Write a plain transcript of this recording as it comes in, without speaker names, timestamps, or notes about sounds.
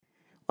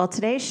Well,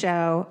 today's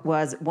show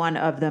was one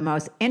of the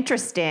most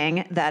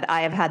interesting that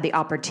I have had the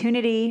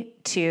opportunity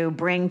to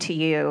bring to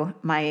you,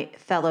 my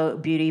fellow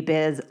beauty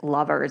biz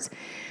lovers.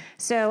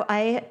 So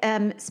I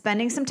am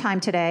spending some time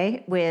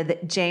today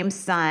with James'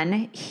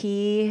 son.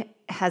 He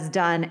has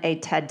done a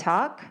TED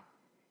Talk.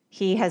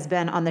 He has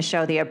been on the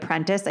show The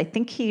Apprentice. I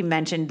think he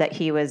mentioned that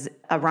he was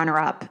a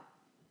runner-up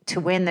to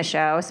win the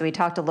show. So we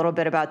talked a little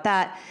bit about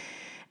that.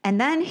 And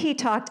then he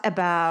talked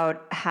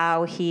about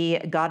how he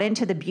got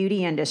into the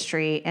beauty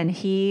industry, and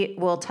he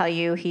will tell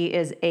you he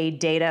is a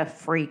data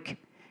freak.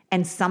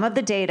 And some of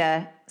the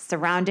data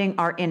surrounding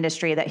our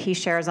industry that he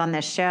shares on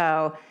this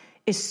show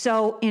is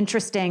so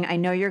interesting. I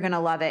know you're going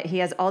to love it. He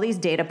has all these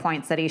data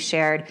points that he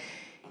shared,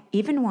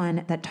 even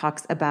one that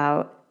talks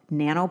about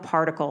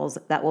nanoparticles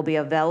that will be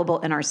available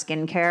in our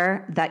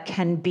skincare that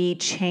can be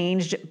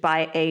changed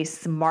by a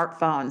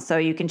smartphone. So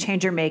you can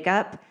change your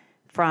makeup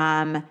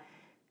from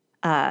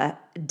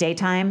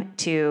daytime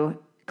to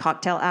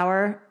cocktail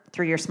hour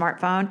through your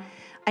smartphone.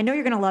 I know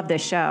you're going to love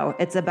this show.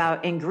 It's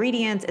about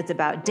ingredients. It's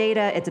about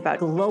data. It's about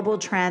global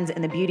trends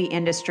in the beauty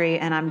industry.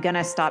 And I'm going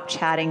to stop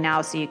chatting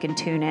now so you can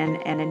tune in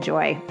and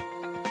enjoy.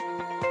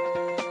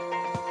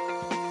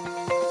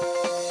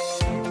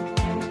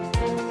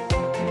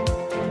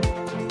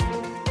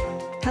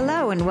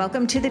 Hello and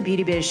welcome to the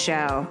Beauty Biz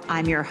Show.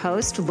 I'm your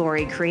host,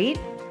 Lori Crete.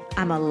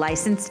 I'm a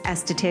licensed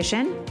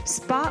esthetician,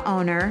 spa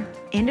owner,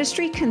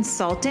 industry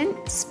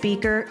consultant,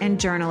 speaker, and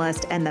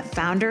journalist, and the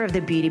founder of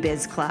the Beauty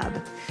Biz Club,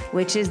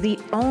 which is the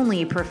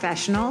only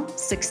professional,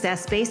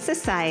 success-based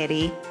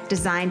society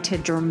designed to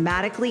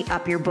dramatically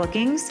up your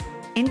bookings,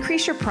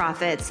 increase your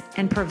profits,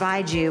 and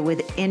provide you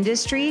with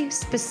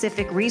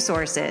industry-specific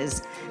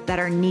resources that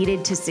are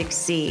needed to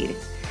succeed.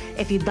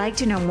 If you'd like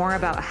to know more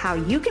about how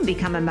you can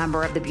become a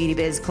member of the Beauty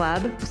Biz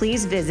Club,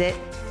 please visit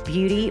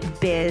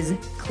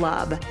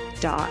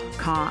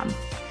beautybizclub.com.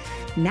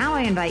 Now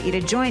I invite you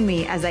to join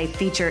me as I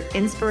feature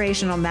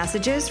inspirational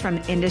messages from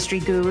industry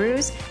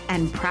gurus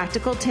and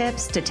practical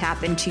tips to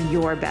tap into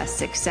your best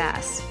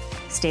success.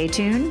 Stay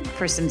tuned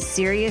for some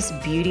serious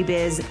beauty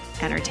biz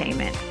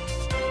entertainment.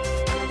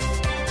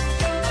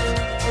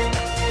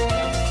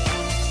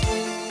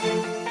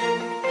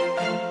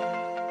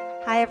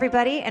 Hi,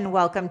 everybody, and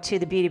welcome to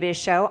the Beauty Biz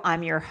Show.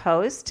 I'm your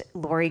host,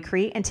 Lori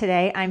Crete, and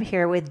today I'm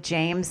here with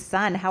James'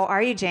 son. How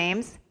are you,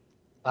 James?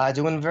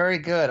 Doing very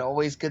good.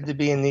 Always good to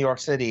be in New York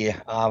City.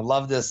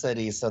 Love this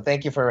city. So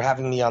thank you for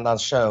having me on that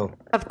show.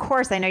 Of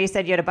course. I know you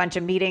said you had a bunch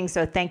of meetings,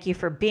 so thank you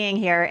for being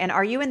here. And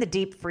are you in the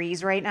deep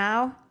freeze right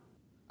now?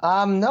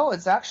 No,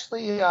 it's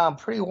actually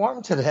pretty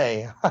warm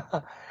today.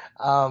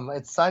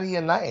 It's sunny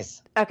and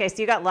nice. Okay,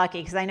 so you got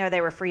lucky because I know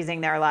they were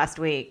freezing there last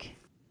week.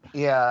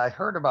 Yeah, I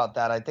heard about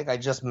that. I think I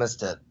just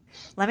missed it.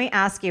 Let me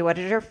ask you, what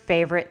is your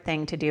favorite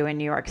thing to do in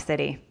New York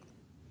City?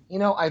 You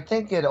know, I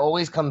think it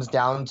always comes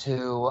down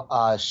to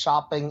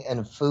shopping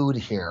and food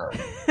here.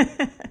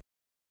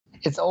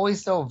 It's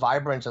always so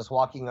vibrant just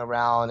walking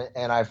around,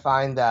 and I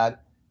find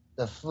that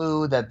the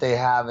food that they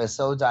have is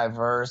so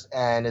diverse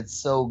and it's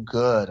so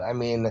good. I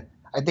mean,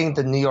 I think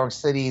the New York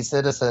City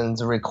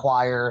citizens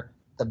require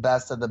the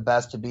best of the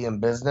best to be in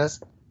business,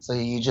 so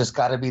you just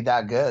got to be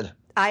that good.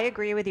 I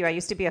agree with you. I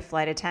used to be a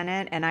flight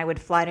attendant, and I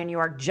would fly to New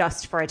York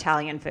just for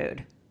Italian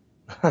food.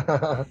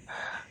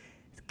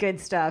 Good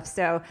stuff.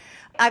 So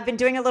I've been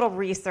doing a little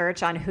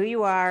research on who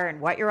you are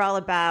and what you're all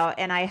about,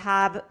 and I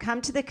have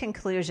come to the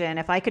conclusion,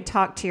 if I could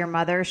talk to your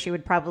mother, she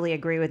would probably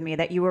agree with me,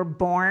 that you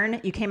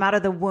came out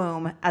of the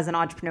womb as an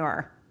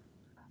entrepreneur.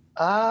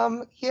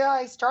 Yeah,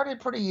 I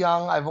started pretty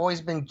young. I've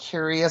always been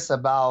curious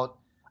about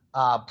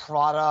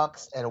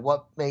products and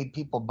what made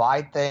people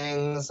buy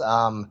things.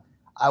 I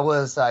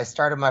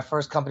started my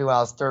first company when I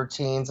was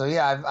 13. So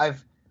yeah,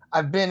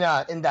 I've been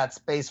in that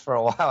space for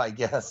a while, I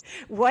guess.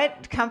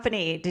 What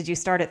company did you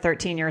start at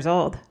 13 years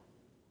old?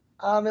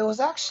 It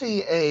was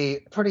actually a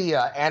pretty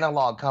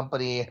analog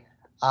company.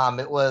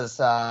 It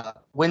was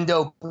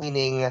window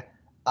cleaning,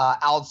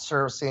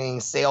 outsourcing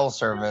sales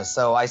service.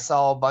 So I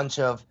saw a bunch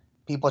of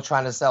people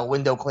trying to sell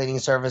window cleaning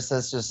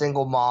services to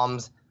single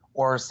moms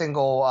or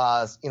single,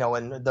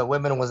 when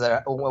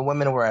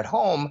women were at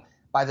home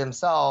by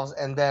themselves.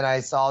 And then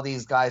I saw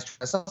these guys try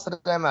to sell to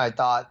them, and I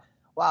thought,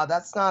 wow,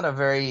 that's not a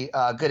very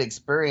good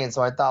experience.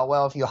 So I thought,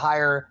 well, if you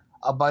hire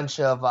a bunch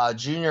of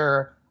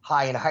junior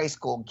high and high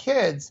school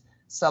kids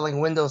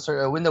selling window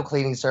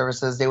cleaning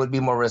services, they would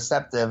be more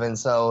receptive. And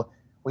so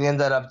we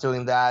ended up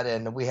doing that,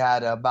 and we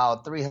had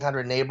about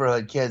 300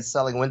 neighborhood kids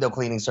selling window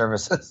cleaning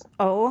services.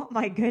 Oh,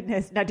 my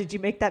goodness. Now, did you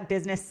make that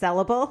business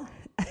sellable?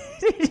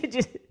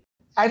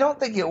 I don't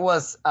think it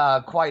was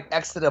quite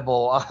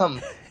exitable.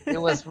 It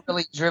was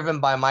really driven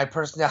by my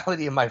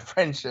personality and my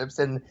friendships,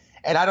 and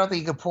I don't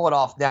think you could pull it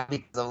off now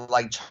because of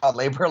child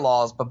labor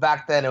laws, but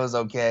back then it was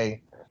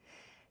okay.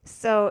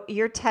 So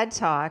your TED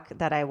Talk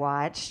that I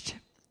watched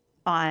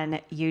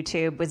on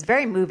YouTube was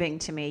very moving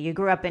to me. You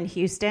grew up in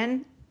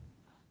Houston?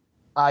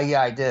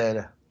 Yeah, I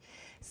did.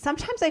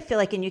 Sometimes I feel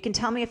like, and you can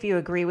tell me if you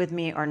agree with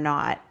me or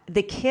not,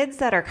 the kids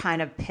that are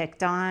kind of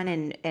picked on,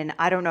 and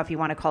I don't know if you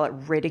want to call it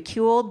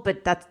ridiculed,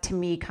 but that to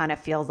me kind of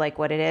feels like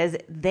what it is.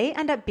 They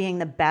end up being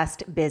the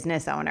best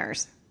business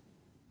owners.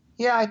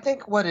 Yeah, I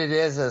think what it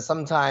is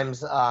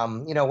sometimes,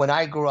 when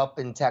I grew up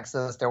in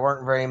Texas, there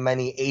weren't very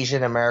many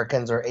Asian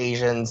Americans or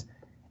Asians.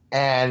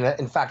 And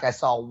in fact, I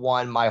saw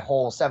one my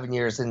whole 7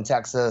 years in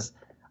Texas.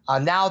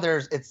 Now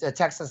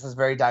Texas is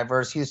very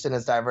diverse. Houston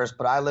is diverse,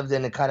 but I lived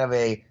in a kind of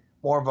a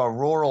more of a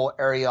rural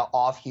area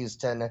off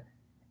Houston.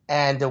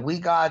 And we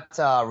got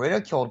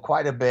ridiculed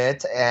quite a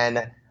bit.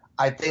 And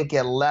I think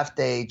it left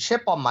a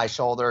chip on my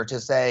shoulder to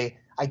say,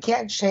 I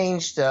can't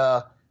change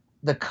the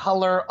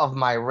color of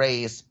my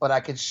race, but I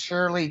could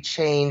surely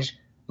change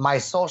my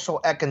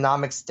social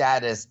economic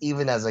status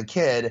even as a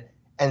kid.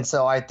 And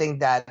so I think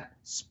that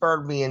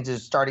spurred me into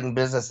starting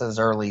businesses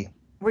early.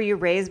 Were you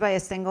raised by a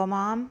single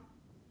mom?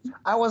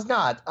 I was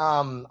not.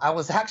 I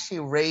was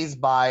actually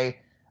raised by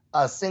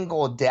a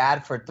single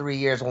dad for 3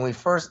 years. When we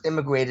first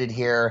immigrated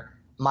here,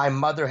 my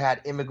mother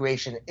had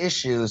immigration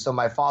issues, so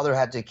my father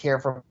had to care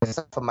for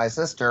myself and my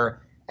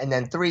sister. And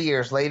then 3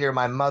 years later,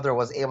 my mother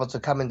was able to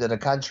come into the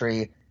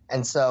country.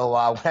 And so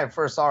when I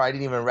first saw her, I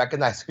didn't even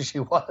recognize who she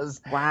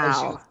was. Wow. And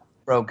she was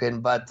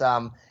broken. But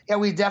yeah,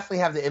 we definitely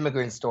have the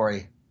immigrant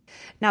story.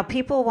 Now,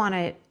 people want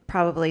to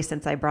probably,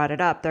 since I brought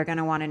it up, they're going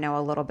to want to know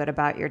a little bit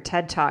about your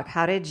TED Talk.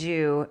 How did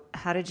you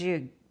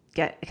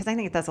get, because I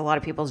think that's a lot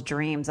of people's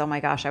dreams. Oh my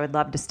gosh, I would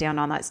love to stand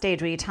on that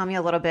stage. Will you tell me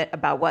a little bit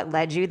about what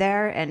led you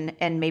there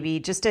and maybe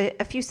just a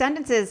few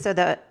sentences so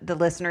that the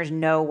listeners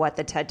know what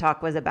the TED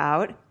Talk was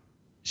about?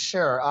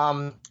 Sure.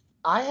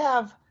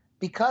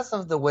 Because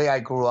of the way I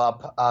grew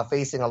up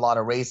facing a lot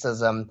of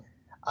racism,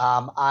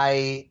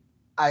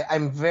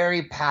 I'm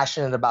very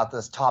passionate about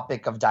this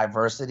topic of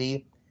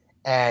diversity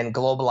and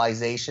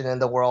globalization in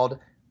the world.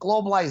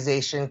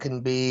 Globalization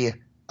could be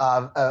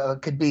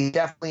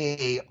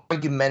definitely an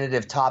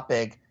argumentative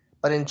topic,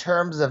 but in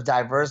terms of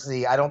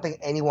diversity, I don't think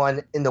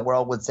anyone in the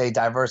world would say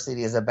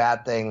diversity is a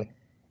bad thing.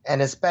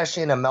 And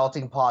especially in a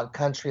melting pot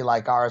country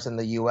like ours in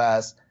the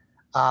U.S.,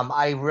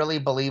 I really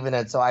believe in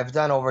it. So I've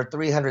done over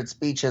 300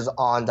 speeches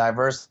on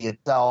diversity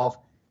itself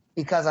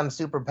because I'm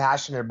super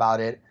passionate about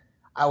it.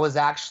 I was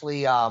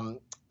actually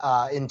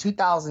in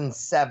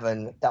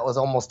 2007, that was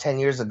almost 10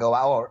 years ago,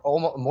 or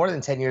almost more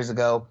than 10 years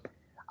ago,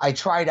 I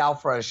tried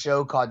out for a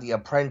show called The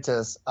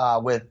Apprentice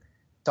with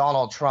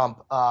Donald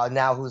Trump,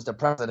 now who's the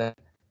president.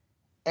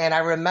 And I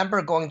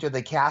remember going through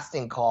the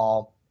casting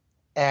call,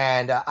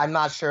 and I'm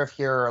not sure if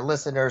your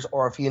listeners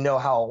or if you know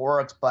how it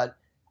works, but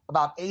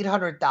about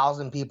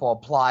 800,000 people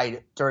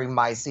applied during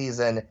my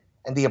season.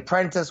 And The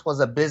Apprentice was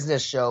a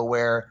business show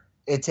where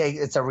it's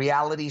a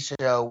reality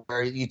show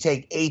where you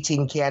take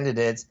 18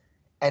 candidates,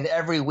 and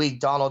every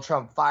week Donald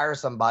Trump fires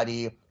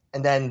somebody,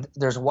 and then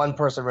there's one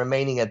person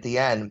remaining at the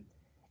end.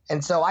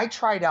 And so I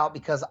tried out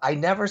because I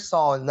never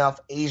saw enough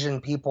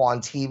Asian people on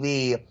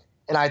TV,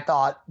 and I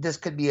thought this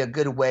could be a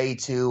good way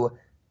to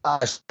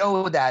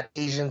show that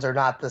Asians are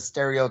not the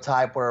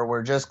stereotype where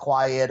we're just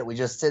quiet, we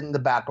just sit in the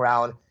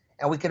background,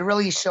 and we could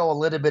really show a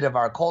little bit of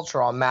our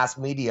culture on mass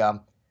media.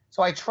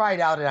 So I tried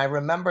out, and I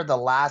remember the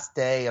last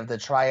day of the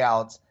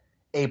tryouts,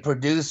 a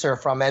producer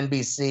from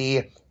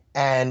NBC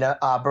and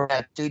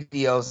Brand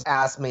Studios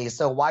asked me,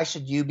 so why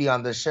should you be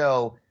on the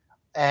show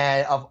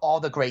and of all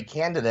the great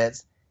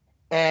candidates?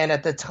 And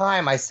at the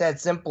time I said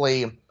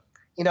simply,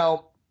 I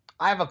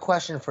have a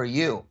question for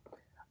you.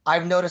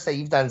 I've noticed that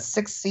you've done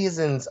 6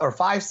 seasons or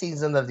 5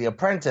 seasons of The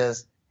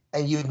Apprentice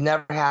and you've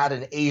never had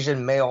an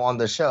Asian male on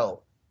the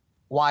show.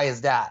 Why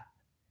is that?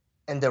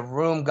 And the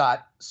room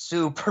got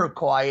super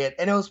quiet.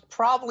 And it was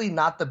probably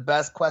not the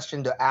best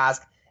question to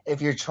ask if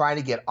you're trying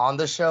to get on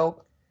the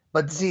show.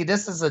 But see,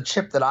 this is a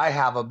chip that I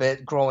have a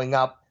bit growing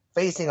up,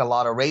 facing a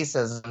lot of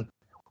racism,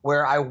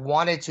 where I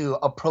wanted to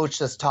approach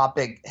this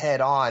topic head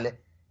on.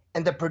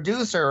 And the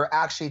producer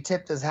actually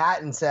tipped his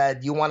hat and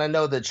said, you want to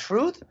know the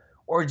truth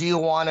or do you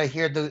want to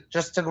hear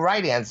just the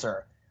right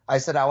answer? I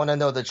said, I want to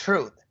know the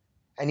truth.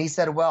 And he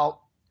said,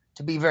 well,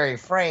 to be very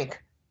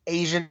frank,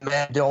 Asian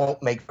men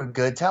don't make for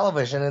good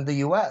television in the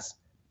U.S.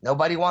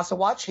 Nobody wants to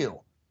watch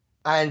you.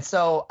 And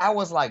so I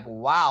was like,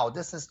 wow,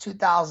 this is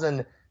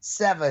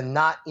 2007,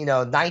 not,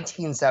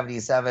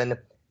 1977.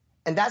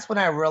 And that's when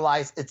I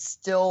realized it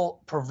still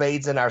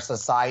pervades in our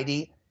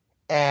society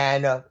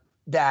and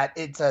that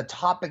it's a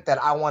topic that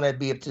I want to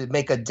be able to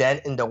make a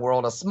dent in the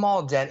world, a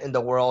small dent in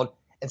the world.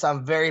 And so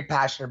I'm very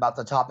passionate about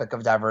the topic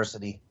of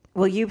diversity.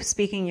 Well, you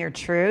speaking your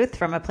truth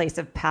from a place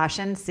of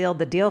passion sealed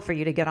the deal for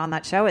you to get on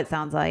that show, it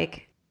sounds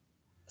like.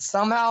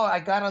 Somehow I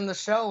got on the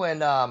show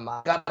and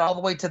I got all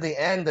the way to the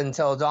end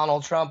until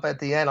Donald Trump at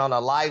the end on a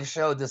live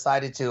show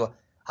decided to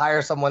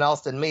hire someone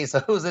else than me. So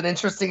it was an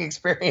interesting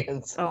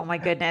experience. Oh my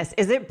goodness.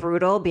 Is it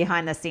brutal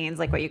behind the scenes,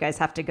 like what you guys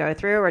have to go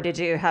through? Or did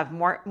you have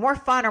more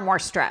fun or more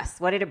stress?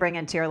 What did it bring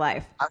into your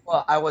life?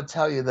 I would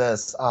tell you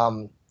this.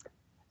 I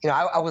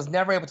was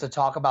never able to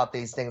talk about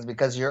these things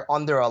because you're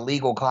under a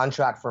legal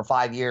contract for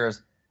 5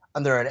 years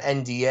under an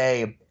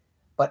NDA.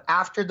 But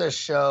after the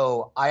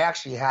show, I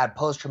actually had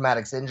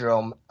post-traumatic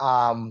syndrome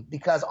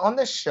because on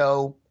the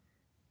show,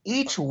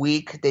 each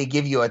week they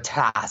give you a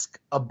task,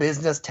 a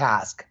business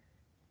task,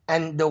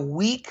 and the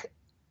week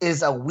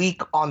is a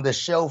week on the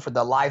show for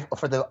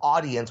the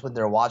audience when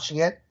they're watching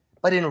it.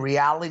 But in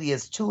reality,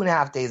 it's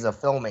 2.5 days of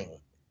filming.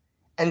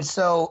 And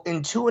so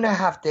in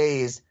 2.5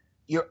 days,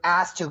 you're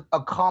asked to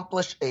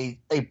accomplish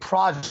a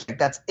project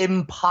that's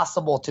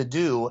impossible to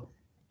do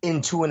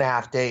in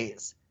 2.5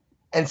 days.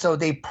 And so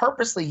they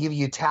purposely give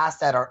you tasks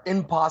that are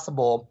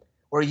impossible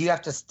where you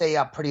have to stay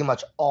up pretty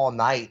much all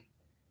night.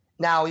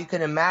 Now you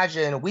can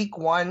imagine week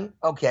one,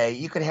 okay,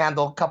 you can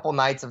handle a couple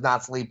nights of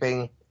not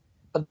sleeping.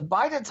 But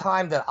by the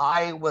time that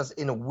I was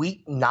in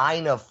week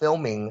 9 of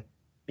filming,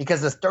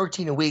 because it's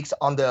 13 weeks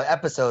on the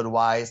episode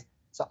wise,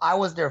 so I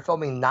was there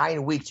filming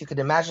 9 weeks. You could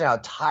imagine how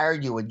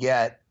tired you would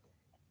get.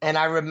 And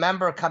I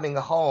remember coming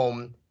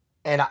home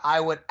and I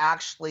would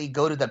actually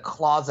go to the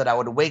closet. I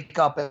would wake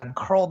up and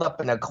curled up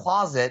in a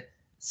closet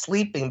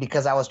sleeping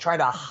because I was trying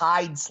to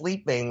hide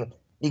sleeping,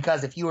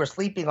 because if you were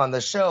sleeping on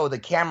the show, the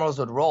cameras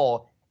would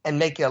roll and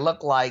make it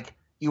look like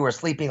you were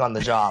sleeping on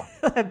the job.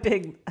 a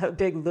big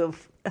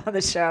loof on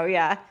the show.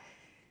 Yeah.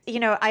 You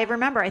know, I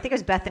remember, I think it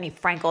was Bethany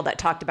Frankel that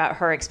talked about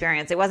her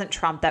experience. It wasn't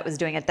Trump that was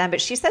doing it then,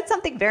 but she said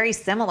something very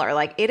similar.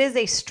 Like, it is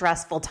a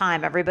stressful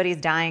time. Everybody's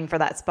dying for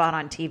that spot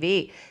on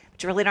TV,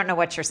 but you really don't know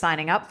what you're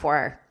signing up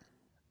for.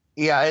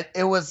 Yeah,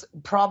 it was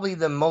probably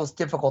the most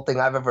difficult thing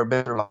I've ever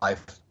been in my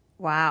life.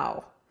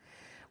 Wow.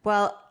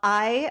 Well,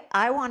 I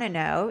want to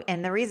know,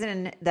 and the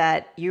reason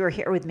that you are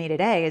here with me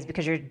today is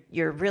because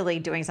you're really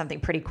doing something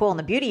pretty cool in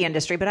the beauty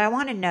industry, but I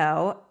want to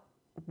know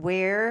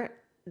where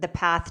the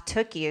path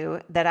took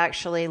you that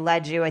actually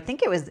led you. I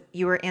think it was,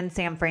 you were in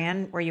San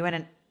Fran. Were you in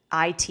an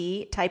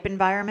IT type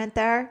environment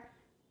there?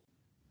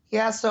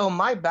 Yeah, so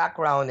my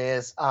background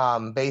is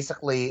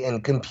basically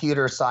in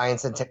computer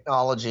science and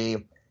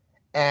technology.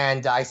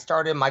 And I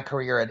started my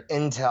career at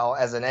Intel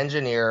as an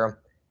engineer.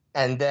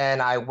 And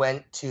then I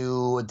went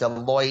to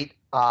Deloitte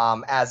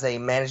as a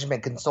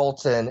management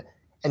consultant.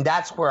 And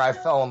that's where I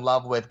fell in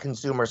love with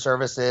consumer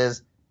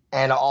services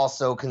and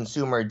also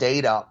consumer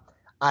data.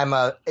 I'm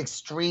an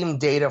extreme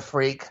data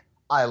freak.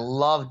 I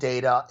love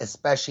data,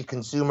 especially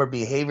consumer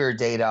behavior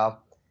data.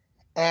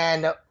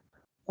 And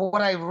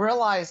what I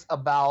realized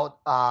about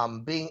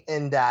being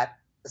in that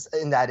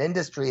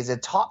industry is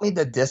it taught me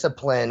the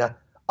discipline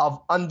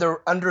of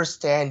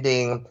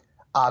understanding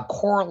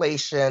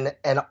correlation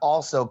and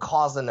also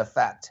cause and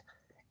effect,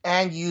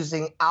 and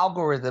using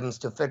algorithms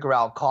to figure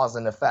out cause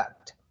and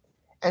effect.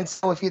 And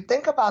so if you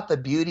think about the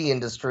beauty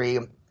industry,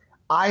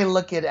 I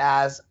look at it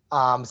as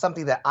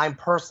something that I'm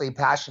personally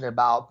passionate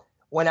about.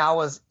 When I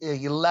was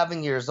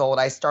 11 years old,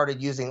 I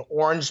started using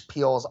orange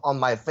peels on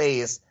my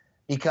face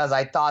because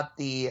I thought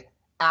the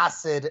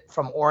acid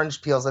from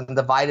orange peels and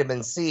the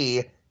vitamin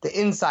C, the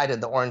inside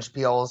of the orange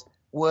peels,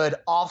 would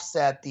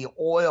offset the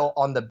oil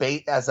on the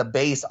base as a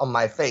base on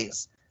my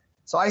face.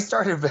 So I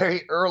started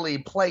very early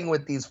playing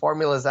with these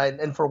formulas,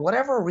 and for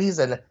whatever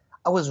reason,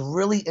 I was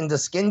really into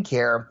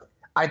skincare.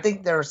 I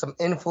think there was some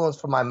influence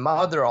from my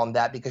mother on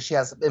that because she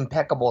has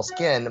impeccable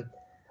skin.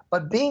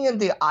 But being in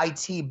the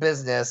IT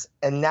business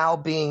and now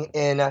being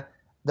in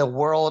the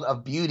world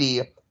of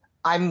beauty,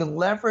 I'm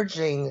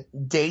leveraging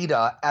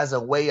data as a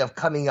way of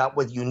coming up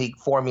with unique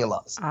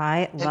formulas.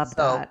 I love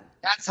that.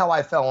 That's how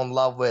I fell in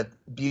love with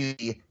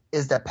beauty,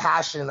 is the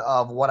passion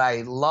of what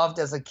I loved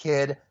as a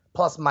kid,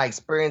 plus my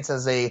experience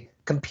as a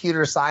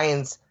computer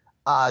science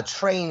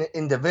trained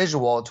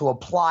individual to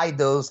apply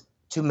those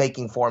to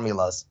making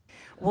formulas.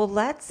 Well,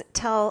 let's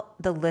tell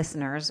the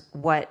listeners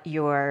what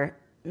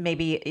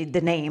maybe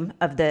the name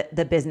of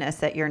the business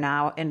that you're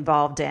now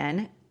involved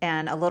in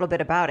and a little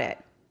bit about it.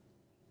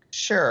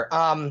 Sure.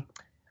 I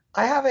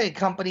have a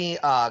company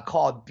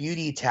called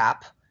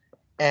Beautytap,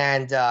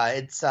 and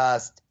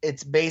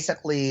it's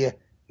basically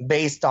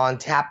based on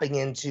tapping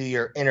into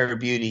your inner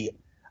beauty.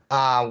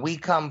 We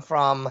come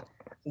from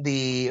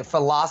the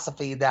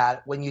philosophy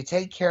that when you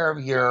take care of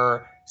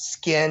your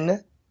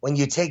skin, when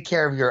you take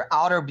care of your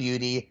outer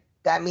beauty,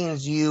 that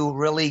means you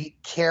really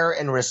care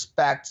and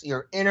respect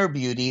your inner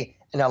beauty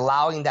and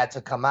allowing that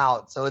to come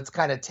out. So it's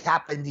kind of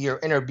tap into your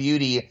inner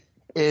beauty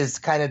is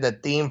kind of the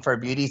theme for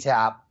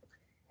Beautytap.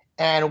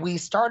 And we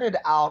started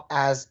out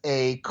as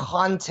a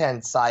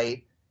content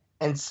site.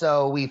 And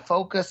so we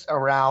focused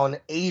around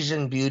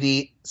Asian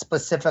beauty,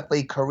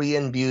 specifically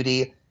Korean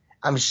beauty.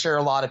 I'm sure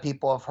a lot of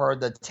people have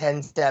heard the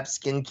 10-step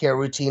skincare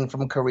routine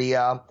from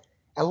Korea.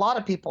 And a lot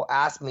of people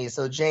ask me,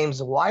 so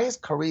James, why is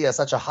Korea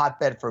such a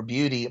hotbed for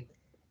beauty?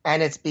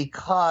 And it's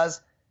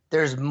because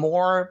there's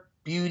more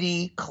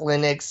beauty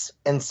clinics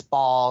and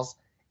spas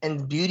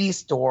and beauty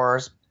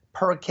stores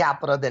per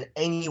capita than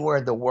anywhere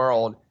in the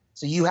world.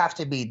 So you have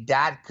to be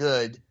that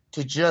good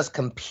to just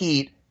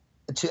compete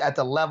at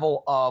the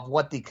level of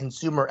what the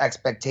consumer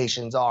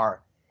expectations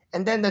are.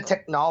 And then the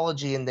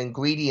technology and the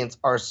ingredients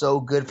are so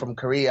good from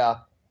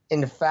Korea.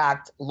 In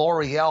fact,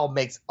 L'Oreal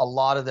makes a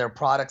lot of their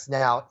products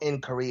now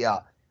in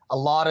Korea. A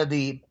lot of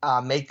the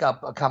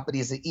makeup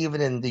companies,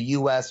 even in the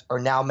US, are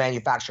now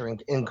manufacturing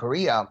in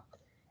Korea.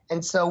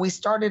 And so we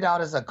started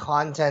out as a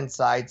content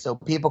site so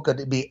people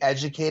could be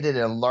educated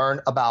and learn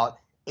about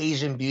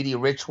Asian beauty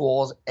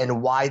rituals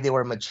and why they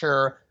were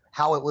mature,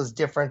 how it was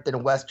different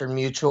than Western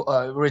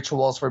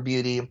rituals for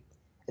beauty.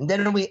 And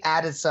then we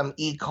added some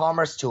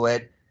e-commerce to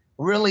it,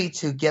 really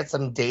to get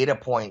some data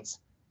points.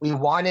 We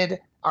wanted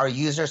our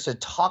users to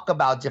talk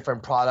about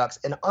different products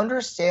and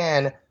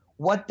understand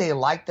what they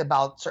liked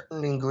about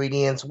certain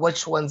ingredients,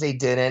 which ones they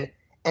didn't,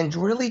 and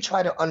really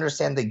try to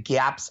understand the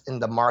gaps in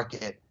the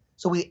market.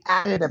 So we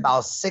added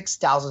about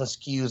 6,000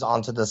 SKUs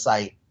onto the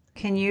site.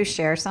 Can you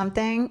share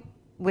something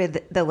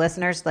with the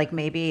listeners, like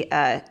maybe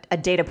a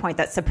data point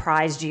that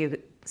surprised you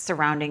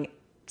surrounding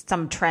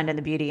some trend in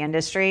the beauty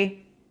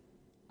industry?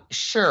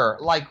 Sure.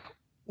 Like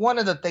one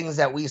of the things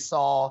that we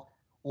saw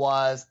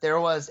was there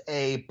was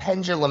a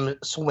pendulum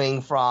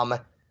swing from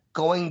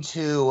going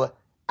to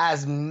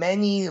as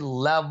many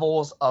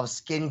levels of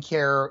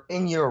skincare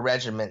in your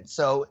regimen.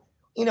 So,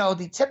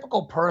 the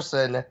typical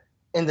person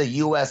in the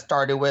US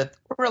started with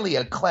really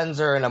a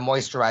cleanser and a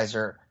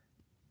moisturizer.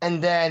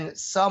 And then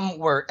some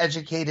were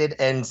educated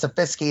and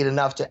sophisticated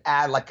enough to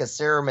add like a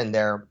serum in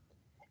there.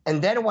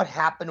 And then what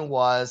happened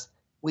was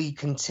we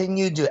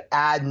continued to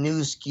add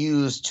new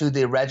SKUs to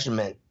the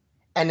regimen.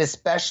 And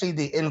especially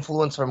the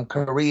influence from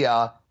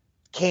Korea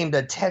came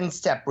the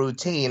 10-step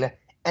routine.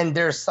 And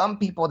there's some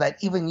people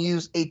that even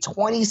use a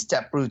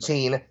 20-step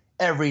routine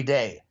every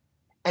day.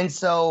 And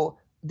so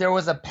there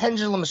was a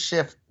pendulum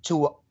shift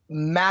to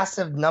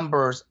massive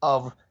numbers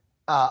of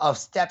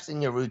steps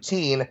in your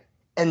routine.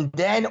 And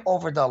then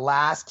over the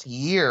last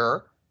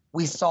year,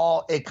 we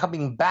saw it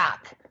coming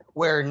back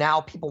where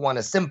now people want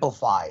to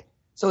simplify.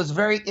 So it's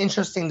very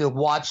interesting to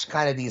watch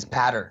kind of these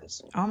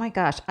patterns. Oh my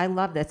gosh, I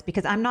love this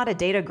because I'm not a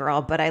data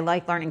girl, but I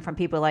like learning from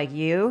people like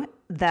you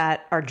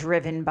that are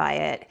driven by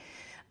it.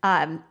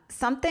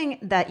 Something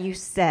that you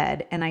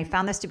said, and I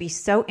found this to be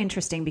so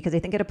interesting because I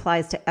think it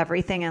applies to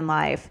everything in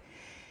life.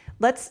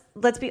 Let's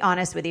be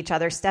honest with each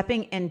other.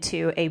 Stepping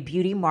into a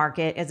beauty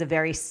market is a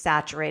very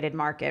saturated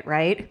market,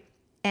 right?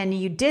 And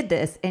you did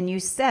this and you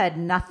said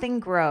nothing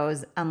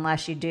grows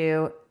unless you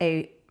do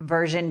a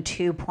version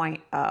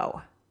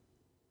 2.0.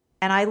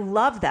 And I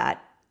love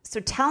that. So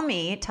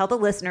tell the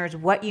listeners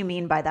what you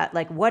mean by that.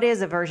 Like, what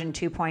is a version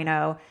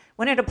 2.0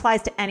 when it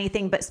applies to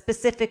anything, but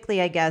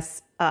specifically, I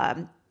guess,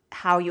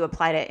 how you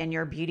applied it in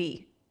your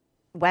beauty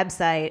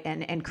website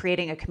and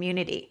creating a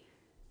community?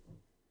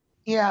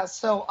 Yeah,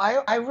 so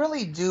I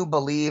really do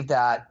believe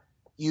that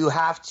you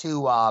have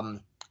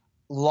to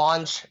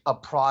launch a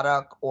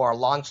product or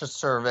launch a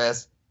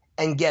service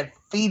and get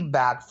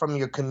feedback from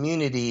your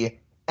community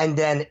and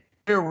then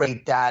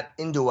iterate that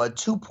into a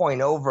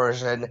 2.0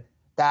 version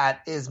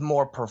that is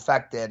more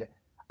perfected.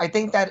 I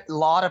think that a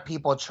lot of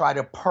people try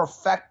to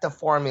perfect the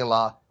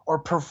formula or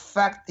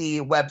perfect the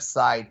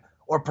website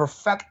or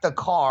perfect the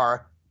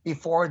car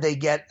before they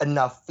get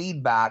enough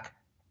feedback.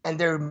 And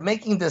they're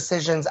making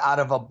decisions out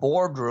of a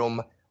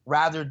boardroom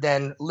rather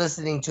than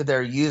listening to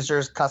their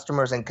users,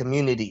 customers, and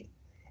community.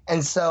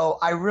 And so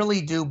I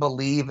really do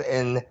believe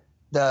in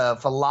the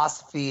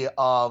philosophy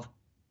of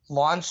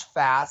launch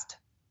fast,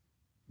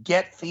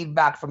 get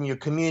feedback from your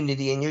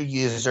community and your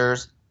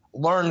users,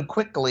 learn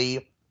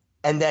quickly,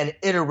 and then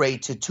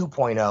iterate to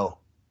 2.0.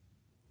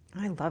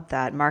 I love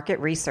that. Market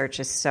research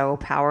is so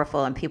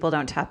powerful and people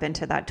don't tap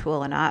into that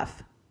tool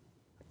enough.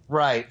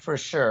 Right, for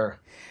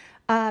sure.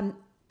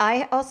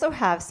 I also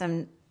have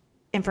some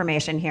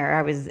information here.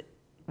 I was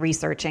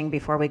researching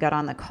before we got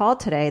on the call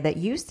today that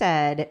you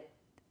said,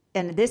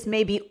 and this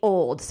may be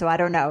old, so I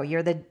don't know.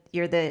 You're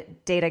the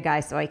data guy,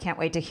 so I can't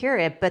wait to hear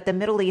it. But the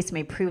Middle East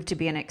may prove to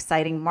be an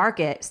exciting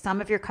market.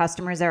 Some of your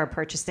customers there are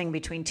purchasing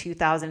between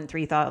 $2,000 and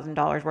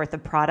 $3,000 worth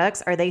of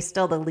products. Are they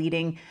still the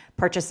leading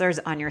purchasers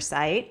on your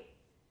site?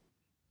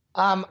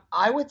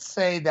 I would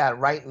say that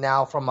right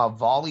now, from a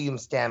volume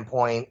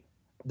standpoint,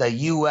 the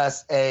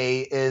USA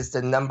is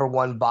the number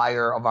one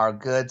buyer of our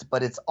goods,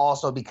 but it's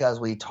also because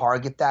we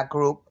target that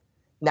group.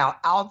 Now,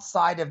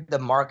 outside of the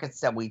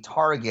markets that we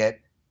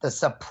target, the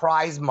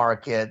surprise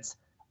markets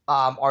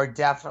are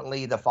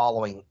definitely the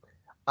following.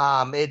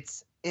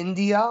 It's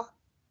India,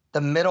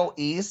 the Middle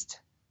East,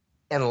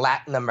 and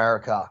Latin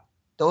America.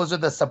 Those are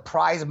the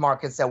surprise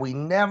markets that we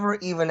never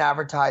even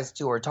advertise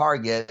to or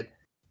target,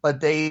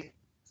 but they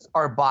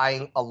are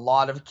buying a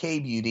lot of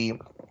K-beauty,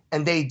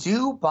 and they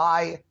do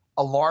buy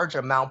a large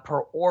amount per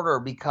order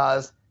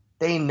because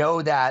they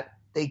know that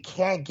they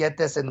can't get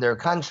this in their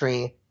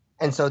country,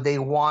 and so they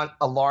want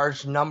a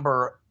large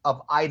number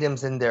of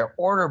items in their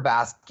order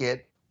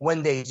basket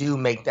when they do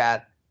make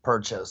that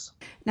purchase.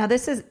 Now,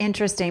 this is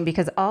interesting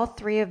because all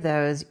three of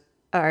those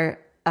are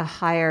a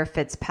higher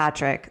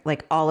Fitzpatrick,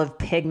 like olive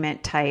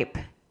pigment type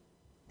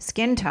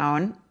skin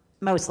tone,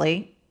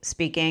 mostly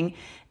speaking.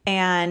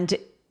 And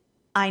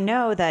I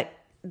know that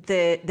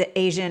the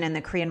Asian and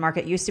the Korean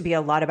market used to be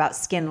a lot about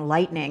skin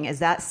lightening. Is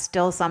that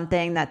still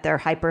something that they're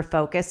hyper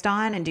focused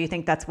on? And do you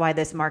think that's why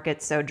this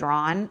market's so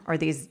drawn, or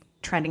these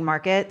trending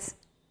markets?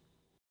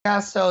 Yeah,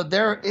 so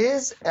there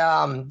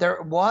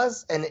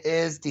was and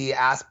is the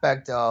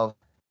aspect of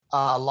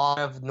a lot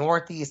of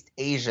Northeast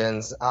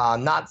Asians,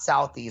 not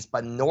Southeast,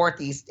 but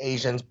Northeast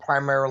Asians,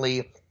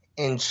 primarily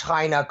in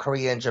China,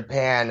 Korea, and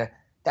Japan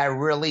that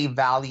really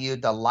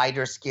valued the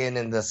lighter skin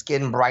and the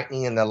skin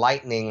brightening and the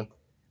lightening.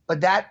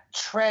 But that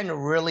trend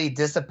really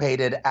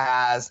dissipated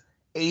as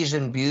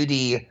Asian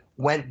beauty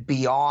went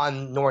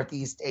beyond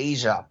Northeast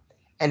Asia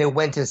and it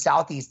went to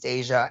Southeast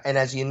Asia. And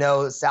as you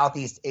know,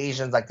 Southeast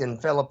Asians, like in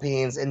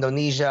Philippines,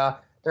 Indonesia,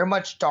 they're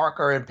much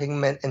darker in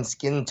pigment and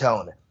skin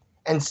tone.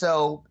 And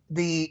so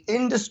the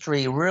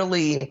industry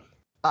really,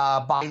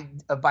 by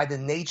the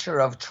nature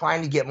of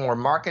trying to get more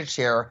market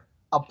share,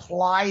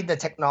 applied the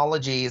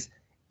technologies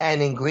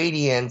and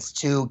ingredients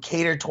to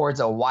cater towards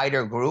a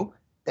wider group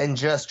than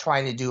just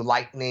trying to do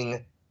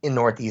lightening in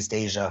Northeast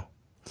Asia.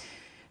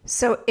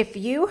 So if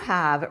you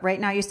have, right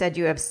now you said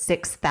you have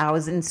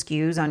 6,000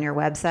 SKUs on your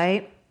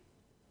website.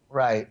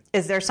 Right.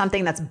 Is there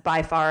something that's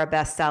by far a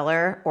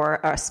bestseller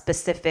or a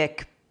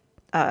specific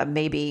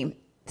maybe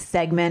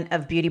segment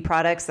of beauty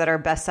products that are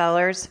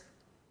bestsellers?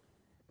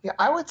 Yeah,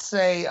 I would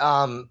say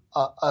a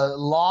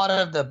lot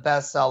of the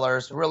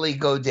bestsellers really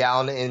go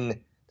down in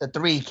the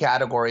three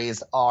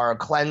categories are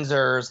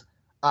cleansers,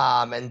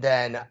 and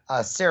then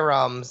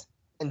serums,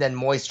 and then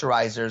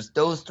moisturizers.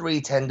 Those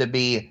three tend to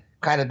be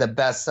kind of the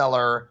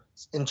bestseller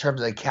in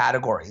terms of the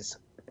categories.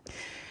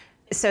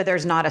 So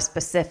there's not a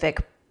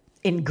specific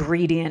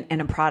ingredient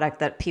in a product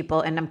that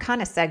people, and I'm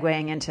kind of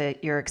segueing into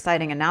your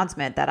exciting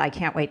announcement that I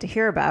can't wait to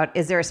hear about.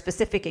 Is there a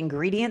specific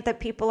ingredient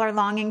that people are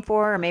longing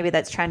for, or maybe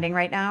that's trending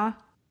right now?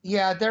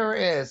 Yeah, there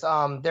is.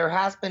 There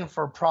has been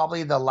for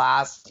probably the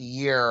last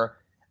year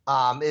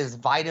is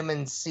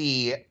vitamin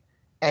C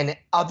and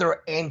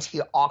other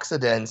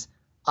antioxidants.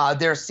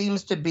 There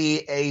seems to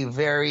be a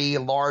very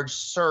large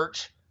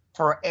search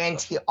for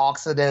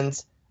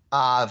antioxidants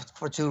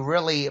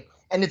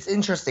and it's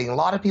interesting. A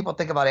lot of people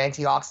think about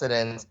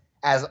antioxidants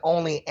as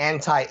only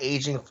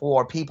anti-aging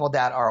for people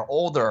that are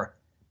older.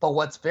 But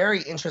what's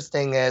very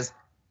interesting is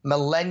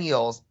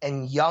millennials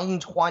and young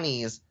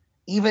 20s,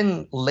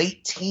 even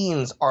late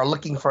teens are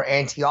looking for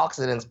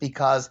antioxidants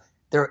because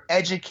they're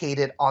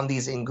educated on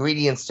these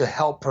ingredients to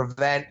help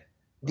prevent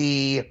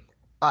the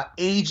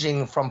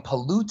aging from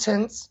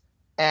pollutants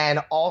and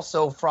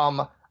also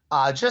from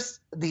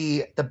just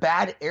the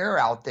bad air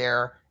out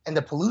there and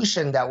the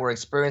pollution that we're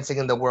experiencing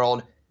in the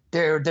world.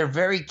 They're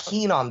very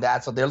keen on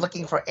that, so they're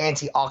looking for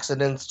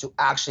antioxidants to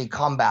actually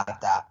combat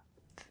that.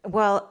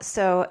 Well,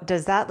 so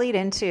does that lead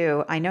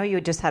into, I know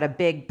you just had a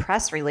big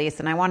press release,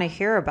 and I want to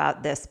hear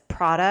about this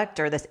product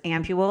or this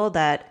ampule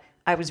that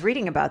I was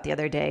reading about the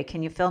other day.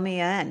 Can you fill me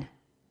in?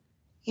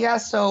 Yeah,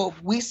 so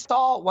we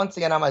saw, once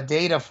again, I'm a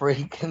data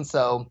freak, and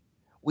so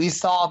we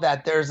saw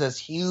that there's this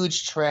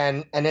huge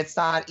trend, and it's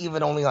not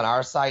even only on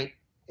our site.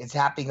 It's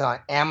happening on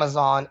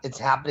Amazon. It's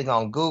happening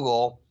on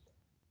Google.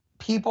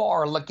 People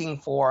are looking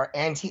for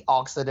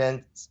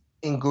antioxidants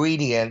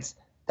ingredients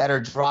that are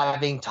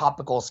driving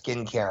topical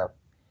skincare.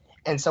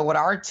 And so what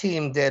our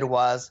team did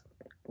was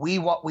we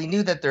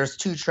knew that there's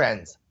two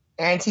trends: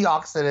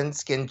 antioxidant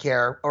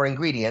skincare or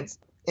ingredients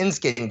in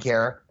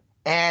skincare,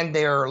 and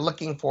they're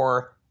looking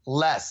for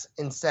less.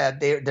 Instead,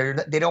 they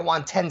don't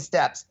want 10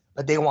 steps,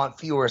 but they want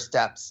fewer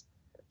steps.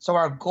 So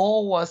our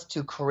goal was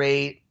to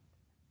create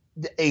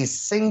a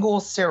single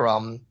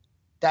serum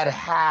that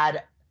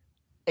had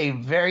a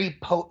very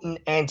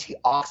potent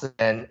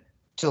antioxidant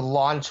to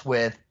launch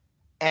with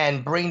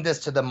and bring this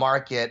to the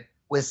market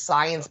with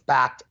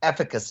science-backed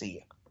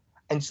efficacy.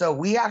 And so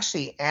we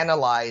actually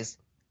analyzed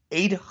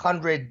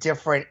 800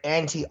 different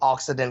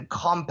antioxidant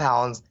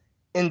compounds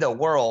in the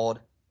world,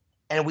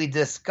 and we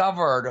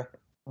discovered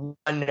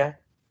one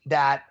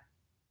that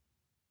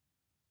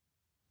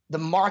the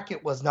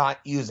market was not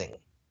using.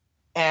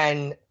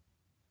 And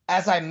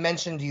as I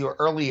mentioned to you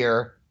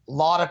earlier, a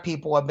lot of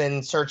people have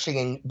been searching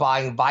and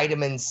buying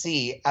vitamin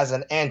C as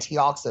an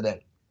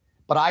antioxidant.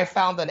 But I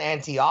found an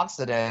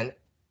antioxidant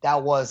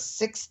that was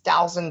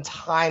 6,000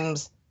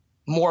 times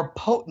more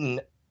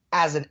potent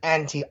as an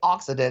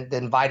antioxidant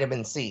than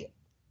vitamin C.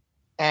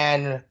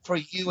 And for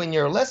you and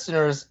your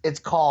listeners, it's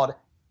called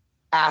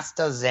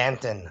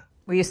astaxanthin.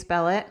 Will you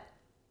spell it?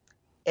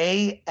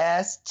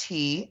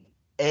 Astaxanthin.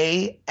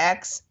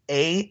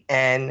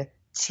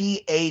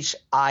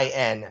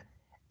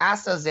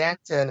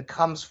 Astaxanthin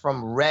comes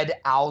from red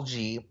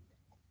algae,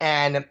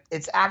 and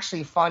it's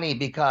actually funny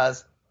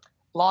because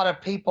a lot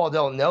of people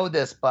don't know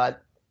this,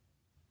 but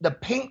the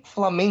pink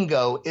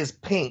flamingo is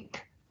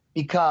pink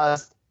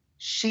because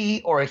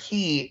she or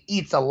he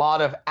eats a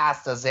lot of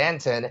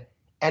astaxanthin,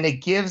 and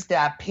it gives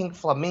that pink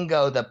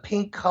flamingo the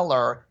pink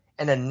color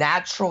and a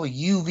natural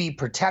UV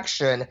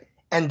protection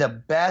and the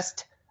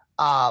best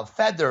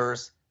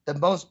feathers, the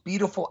most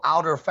beautiful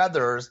outer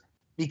feathers,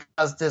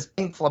 because this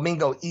pink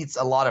flamingo eats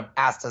a lot of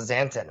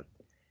astaxanthin.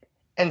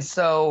 And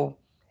so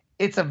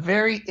it's a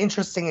very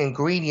interesting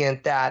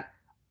ingredient that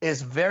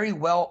is very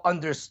well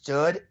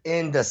understood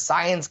in the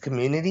science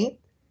community.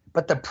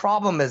 But the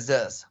problem is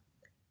this: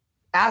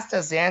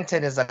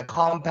 astaxanthin is a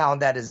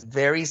compound that is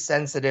very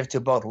sensitive to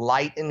both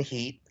light and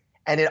heat,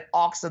 and it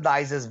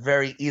oxidizes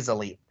very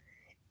easily.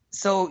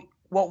 So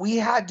what we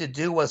had to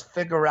do was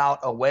figure out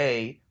a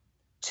way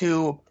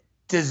to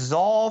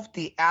dissolve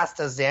the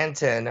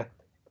astaxanthin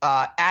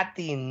at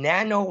the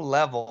nano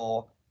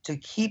level to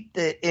keep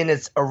it in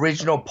its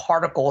original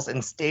particles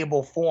in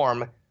stable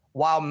form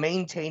while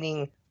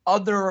maintaining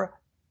other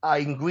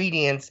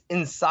ingredients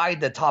inside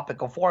the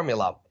topical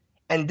formula.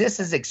 And this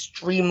is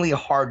extremely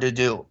hard to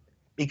do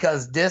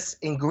because this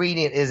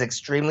ingredient is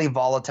extremely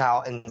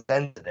volatile and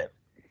sensitive.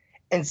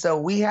 And so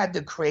we had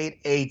to create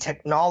a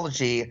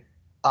technology,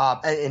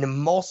 an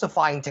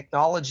emulsifying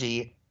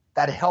technology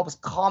that helps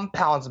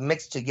compounds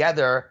mix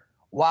together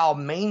while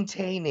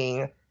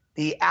maintaining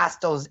the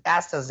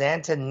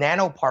astaxanthin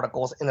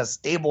nanoparticles in a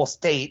stable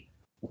state,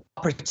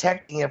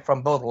 protecting it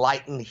from both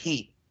light and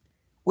heat,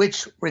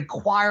 which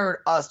required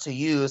us to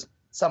use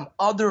some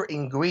other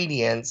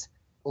ingredients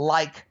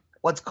like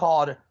what's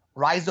called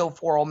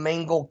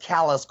rhizophoral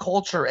callus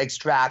culture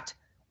extract.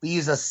 We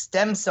use a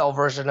stem cell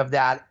version of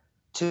that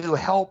to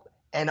help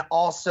and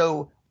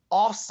also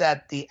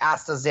offset the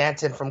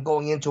astaxanthin from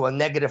going into a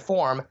negative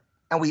form.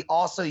 And we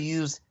also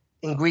use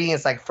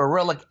ingredients like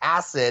ferulic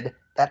acid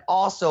that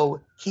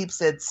also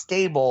keeps it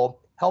stable,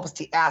 helps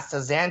the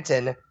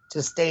astaxanthin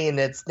to stay in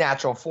its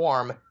natural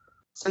form.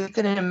 So you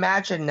can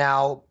imagine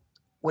now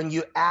when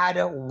you add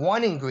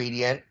one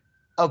ingredient,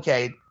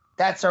 okay,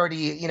 that's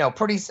already,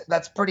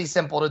 that's pretty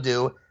simple to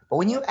do. But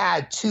when you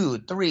add 2,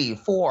 3,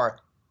 4,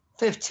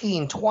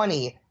 15,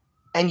 20,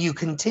 and you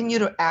continue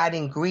to add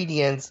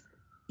ingredients,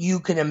 you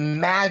can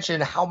imagine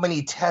how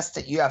many tests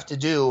that you have to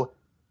do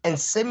and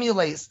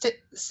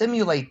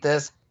simulate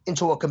this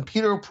into a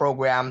computer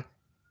program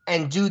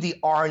and do the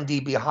R&D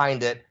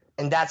behind it.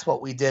 And that's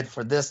what we did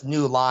for this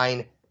new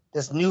line.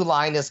 This new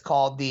line is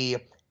called the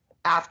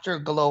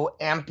Afterglow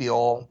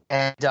Ampule,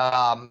 and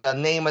the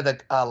name of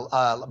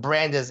the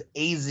brand is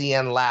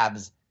AZN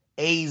Labs.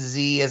 AZ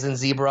as in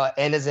zebra,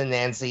 N as in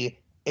Nancy,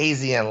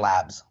 AZN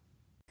Labs.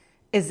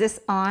 Is this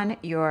on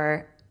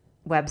your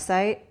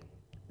website,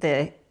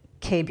 the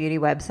K-Beauty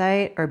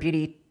website or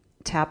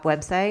Beautytap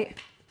website?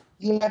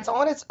 Yeah, it's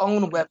on its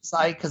own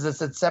website because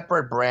it's a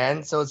separate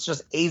brand. So it's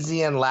just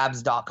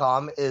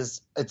aznlabs.com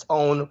is its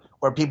own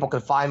where people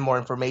can find more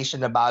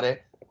information about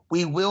it.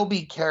 We will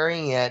be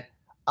carrying it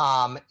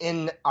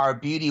in our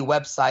beauty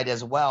website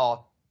as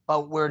well,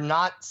 but we're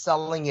not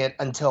selling it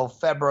until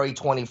February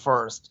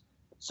 21st.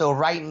 So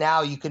right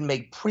now you can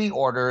make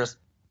pre-orders,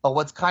 but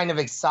what's kind of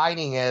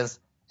exciting is,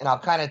 and I'll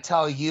kind of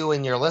tell you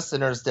and your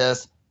listeners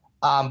this,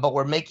 but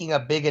we're making a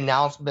big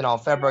announcement on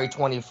February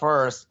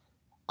 21st.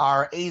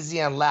 Our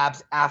AZN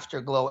Labs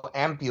Afterglow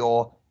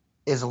Ampule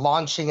is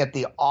launching at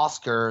the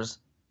Oscars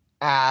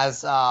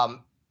as a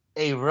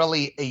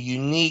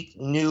unique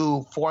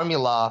new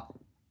formula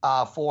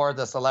for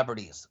the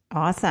celebrities.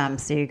 Awesome.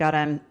 So you got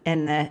them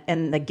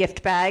in the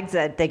gift bags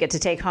that they get to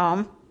take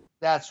home?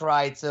 That's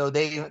right. So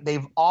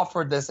they've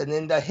offered this, and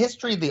in the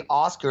history of the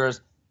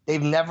Oscars,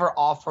 they've never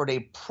offered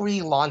a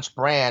pre-launch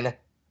brand,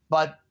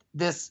 but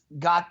this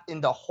got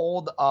in the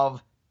hold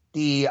of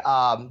the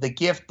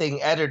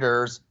gifting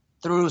editors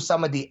through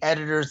some of the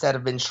editors that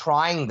have been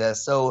trying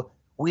this. So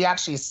we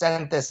actually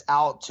sent this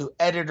out to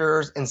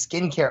editors and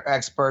skincare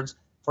experts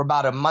for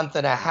about a month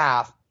and a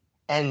half.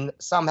 And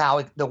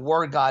somehow the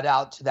word got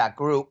out to that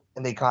group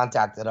and they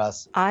contacted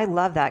us. I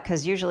love that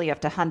because usually you have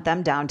to hunt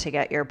them down to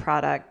get your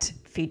product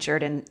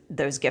featured in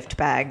those gift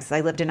bags. I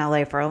lived in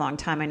LA for a long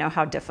time. I know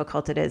how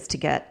difficult it is to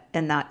get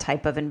in that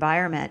type of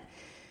environment.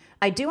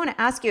 I do want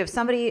to ask you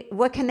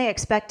what can they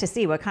expect to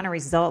see? What kind of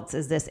results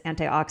is this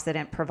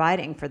antioxidant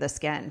providing for the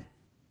skin?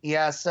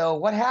 Yeah, so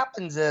what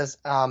happens is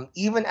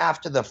even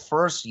after the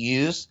first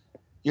use,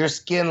 your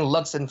skin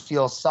looks and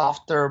feels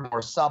softer,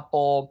 more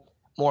supple,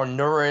 more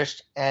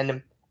nourished,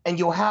 and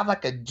you'll have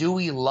like a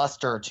dewy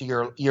luster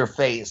to your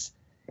face.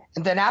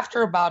 And then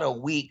after about a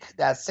week,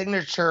 that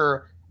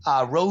signature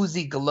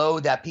rosy glow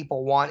that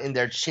people want in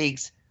their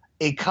cheeks,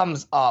 it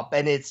comes up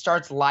and it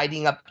starts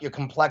lighting up your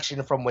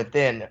complexion from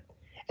within.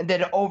 And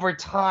then over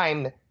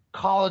time,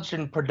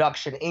 collagen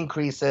production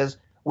increases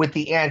with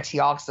the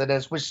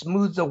antioxidants, which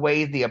smooths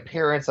away the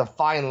appearance of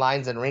fine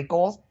lines and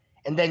wrinkles.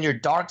 And then your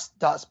dark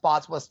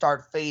spots will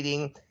start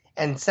fading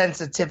and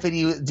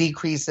sensitivity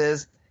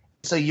decreases.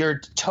 So your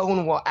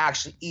tone will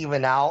actually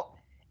even out.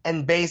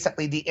 And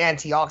basically the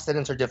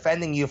antioxidants are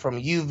defending you from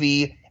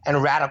UV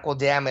and radical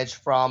damage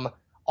from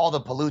all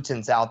the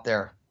pollutants out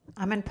there.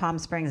 I'm in Palm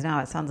Springs now.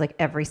 It sounds like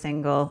every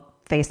single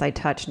face I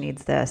touch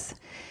needs this.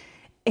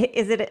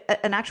 Is it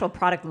an actual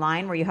product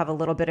line where you have a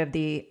little bit of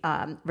the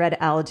red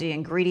algae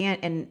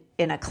ingredient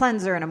in a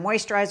cleanser and a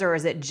moisturizer, or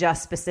is it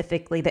just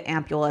specifically the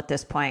ampule at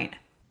this point?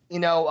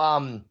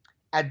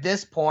 At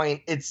this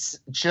point, it's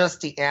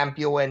just the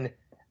ampule, and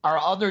our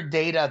other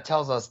data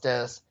tells us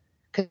this.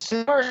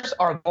 Consumers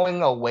are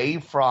going away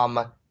from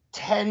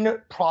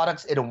 10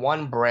 products in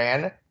one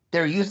brand.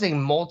 They're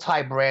using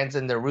multi-brands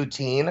in their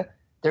routine.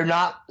 They're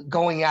not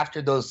going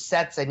after those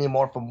sets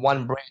anymore from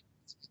one brand.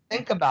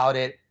 Think about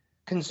it.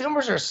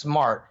 Consumers are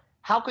smart.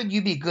 How could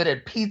you be good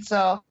at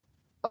pizza,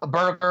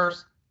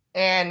 burgers,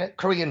 and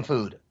Korean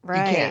food?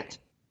 Right. You can't.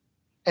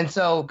 And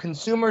so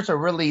consumers are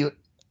really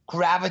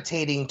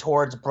gravitating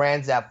towards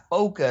brands that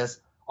focus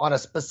on a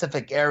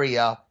specific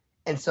area.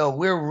 And so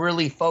we're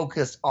really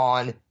focused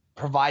on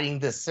providing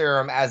this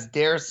serum as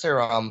their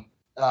serum,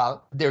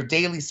 their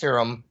daily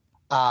serum,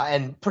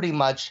 and pretty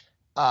much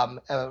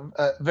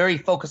very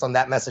focused on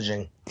that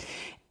messaging.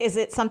 Is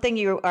it something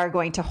you are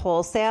going to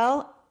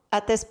wholesale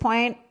at this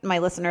point? My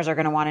listeners are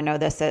going to want to know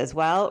this as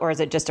well, or is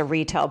it just a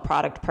retail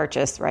product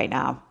purchase right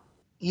now?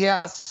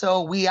 Yeah,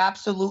 so we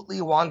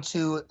absolutely want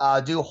to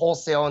do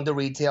wholesale into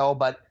retail,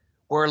 but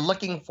we're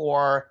looking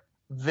for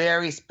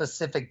very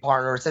specific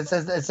partners.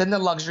 It's in the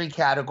luxury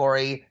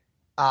category.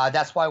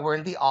 That's why we're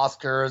in the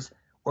Oscars.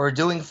 We're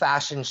doing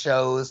fashion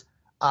shows.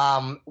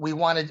 We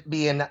want to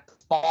be in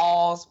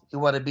spas. We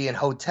want to be in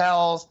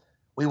hotels.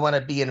 We want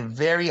to be in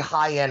very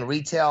high-end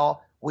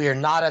retail. We are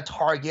not a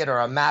Target or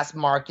a mass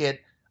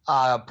market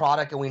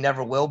product, and we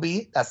never will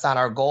be. That's not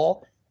our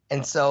goal.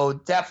 And so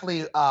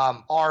definitely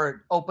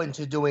are open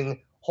to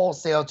doing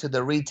wholesale to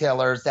the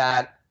retailers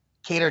that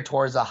cater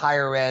towards a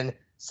higher end,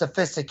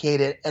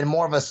 sophisticated, and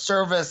more of a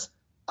service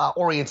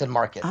oriented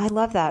market. I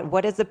love that.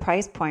 What is the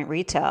price point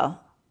retail?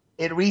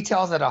 It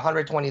retails at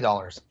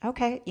 $120.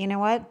 Okay. You know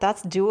what?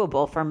 That's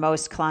doable for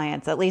most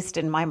clients, at least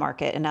in my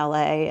market in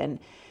LA. And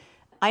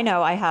I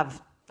know I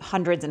have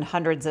hundreds and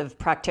hundreds of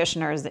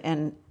practitioners,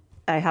 and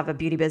I have a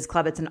Beauty Biz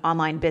Club. It's an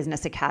online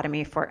business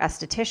academy for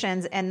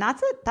estheticians, and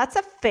that's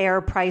a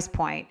fair price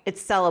point.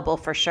 It's sellable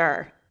for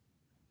sure.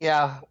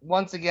 Yeah.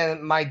 Once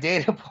again, my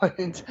data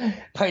point,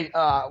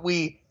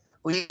 we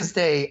used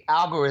a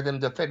algorithm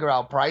to figure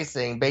out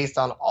pricing based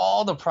on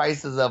all the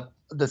prices of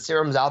the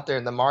serums out there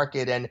in the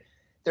market, and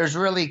there's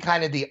really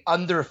kind of the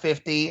under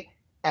 50,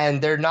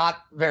 and they're not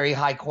very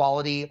high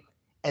quality,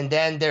 and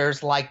then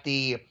there's like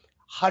the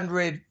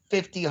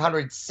 150,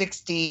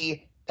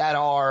 160 that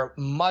are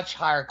much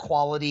higher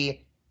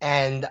quality,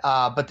 and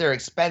but they're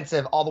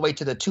expensive all the way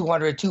to the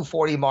 200,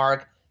 240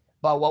 mark.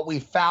 But what we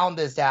found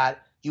is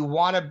that you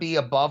want to be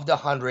above the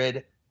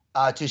 100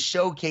 to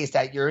showcase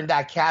that you're in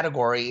that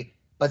category.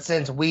 But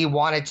since we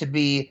want it to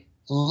be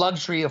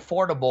luxury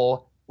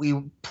affordable,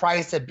 we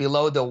price it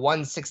below the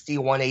 160,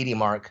 180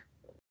 mark.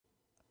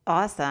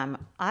 Awesome.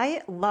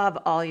 I love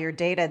all your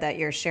data that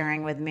you're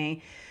sharing with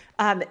me.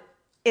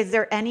 Is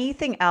there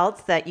anything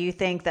else that you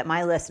think that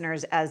my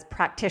listeners as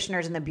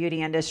practitioners in the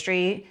beauty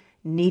industry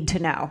need to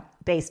know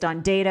based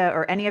on data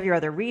or any of your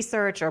other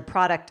research or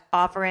product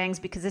offerings?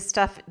 Because this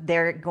stuff,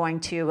 they're going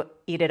to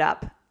eat it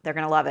up. They're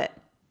going to love it.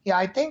 Yeah,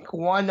 I think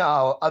one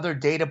other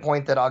data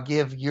point that I'll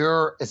give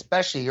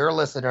especially your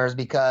listeners,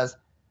 because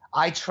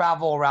I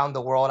travel around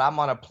the world. I'm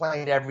on a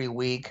plane every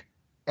week,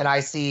 and I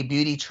see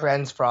beauty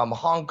trends from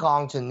Hong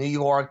Kong to New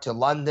York to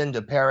London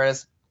to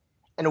Paris.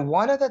 And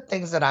one of the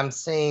things that I'm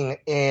seeing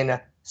in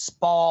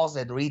spas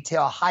and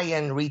retail,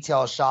 high-end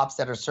retail shops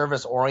that are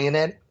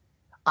service-oriented,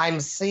 I'm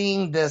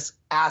seeing this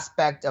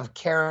aspect of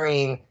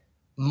carrying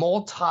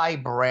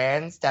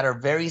multi-brands that are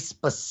very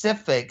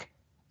specific,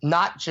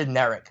 not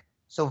generic.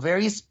 So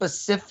very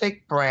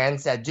specific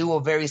brands that do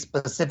a very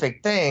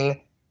specific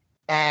thing,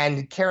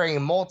 and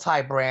carrying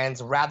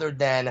multi-brands rather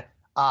than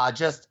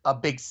just a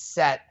big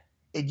set.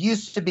 It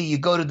used to be you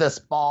go to the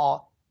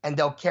spa and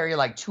they'll carry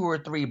like 2 or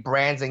 3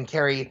 brands and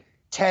carry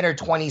 10 or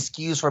 20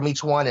 SKUs from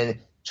each one and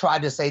try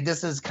to say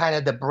this is kind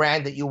of the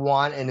brand that you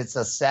want and it's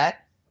a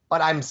set.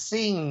 But I'm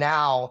seeing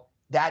now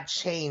that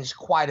change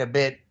quite a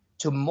bit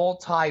to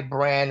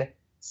multi-brand,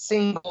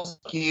 single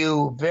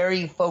SKU,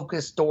 very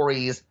focused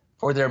stories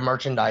for their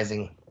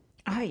merchandising.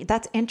 Oh,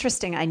 that's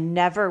interesting. I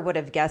never would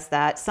have guessed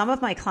that. Some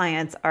of my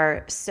clients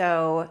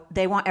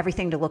they want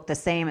everything to look the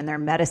same in their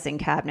medicine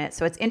cabinet.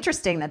 So it's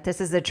interesting that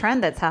this is a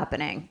trend that's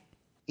happening.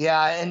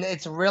 Yeah, and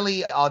it's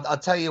really, I'll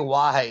tell you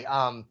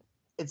why.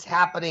 It's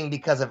happening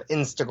because of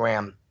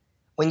Instagram.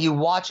 When you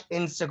watch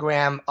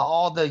Instagram,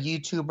 all the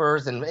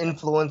YouTubers and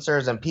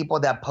influencers and people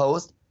that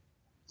post,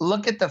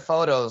 look at the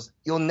photos.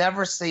 You'll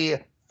never see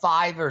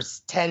 5 or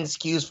 10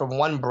 SKUs from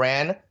one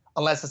brand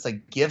unless it's a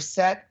gift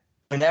set.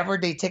 Whenever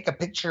they take a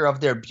picture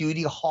of their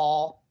beauty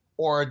haul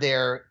or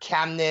their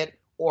cabinet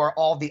or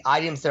all the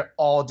items, they're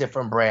all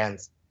different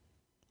brands.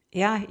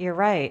 Yeah, you're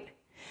right.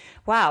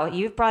 Wow,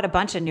 you've brought a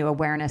bunch of new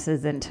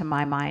awarenesses into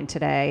my mind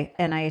today,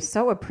 and I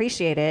so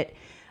appreciate it.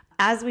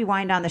 As we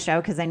wind down the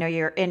show, because I know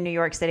you're in New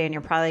York City and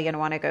you're probably going to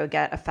want to go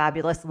get a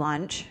fabulous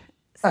lunch.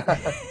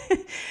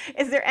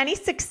 Is there any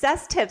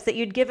success tips that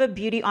you'd give a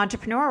beauty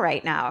entrepreneur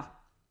right now?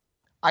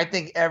 I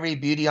think every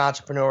beauty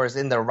entrepreneur is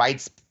in the right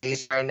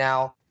space right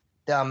now.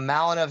 The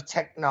amount of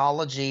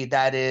technology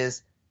that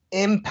is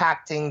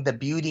impacting the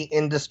beauty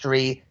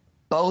industry,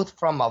 both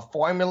from a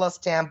formula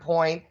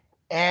standpoint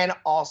and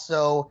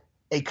also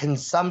a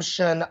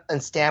consumption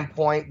and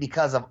standpoint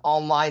because of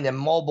online and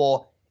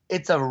mobile,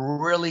 it's a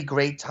really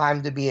great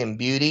time to be in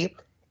beauty.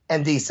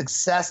 And the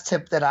success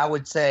tip that I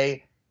would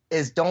say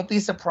is don't be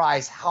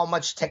surprised how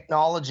much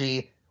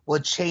technology will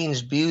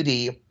change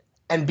beauty,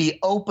 and be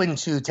open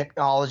to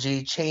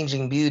technology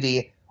changing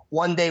beauty.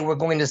 One day we're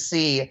going to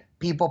see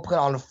people put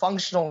on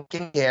functional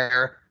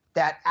skincare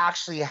that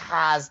actually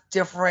has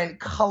different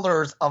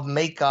colors of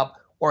makeup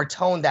or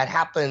tone that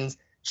happens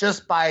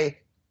just by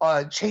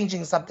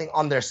changing something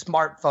on their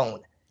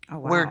smartphone. Oh,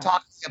 wow. We're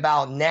talking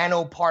about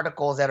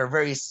nanoparticles that are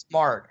very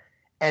smart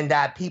and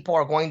that people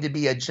are going to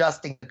be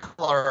adjusting the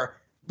color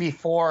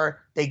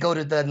before they go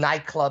to the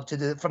nightclub,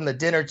 from the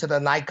dinner to the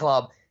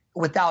nightclub,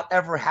 without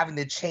ever having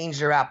to change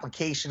their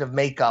application of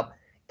makeup.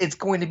 It's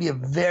going to be a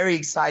very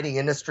exciting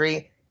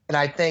industry. And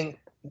I think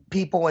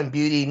people in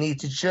beauty need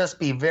to just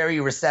be very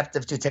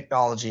receptive to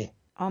technology.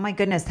 Oh my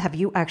goodness. Have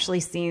you actually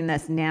seen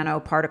this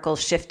nanoparticle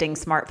shifting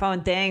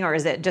smartphone thing, or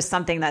is it just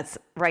something that's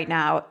right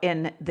now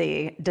in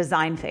the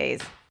design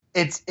phase?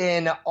 It's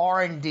in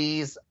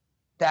R&Ds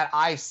that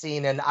I've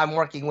seen, and I'm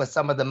working with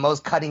some of the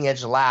most cutting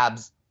edge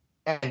labs,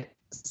 and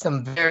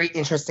some very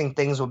interesting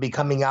things will be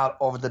coming out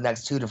over the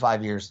next 2 to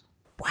 5 years.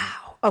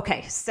 Wow.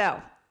 Okay.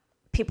 So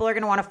people are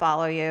going to want to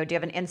follow you. Do you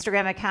have an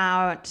Instagram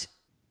account?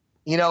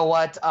 You know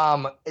what?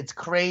 It's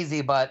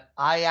crazy, but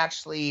I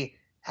actually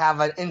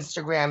have an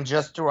Instagram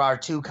just through our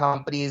two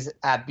companies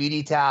at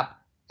Beautytap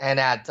and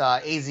at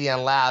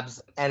AZN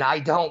Labs. And I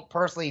don't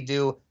personally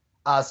do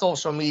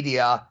social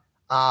media.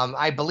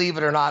 I believe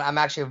it or not, I'm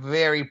actually a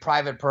very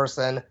private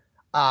person.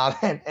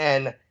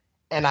 And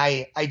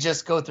I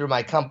just go through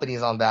my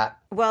companies on that.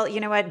 Well, you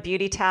know what?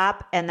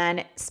 Beautytap, and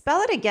then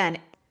spell it again.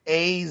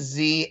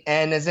 AZN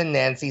as in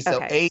Nancy. So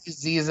Okay.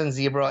 AZ as in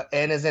zebra,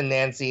 N as in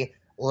Nancy,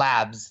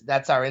 Labs.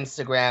 That's our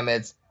Instagram.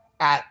 It's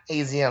at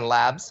AZN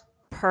Labs.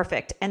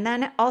 Perfect. And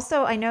then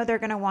also, I know they're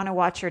going to want to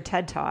watch your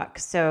TED Talk.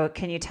 So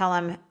can you tell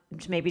them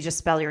to maybe just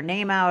spell your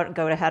name out,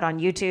 go ahead on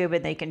YouTube,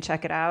 and they can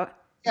check it out?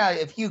 Yeah,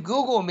 if you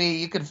Google me,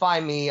 you can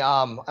find me.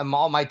 I'm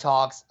all my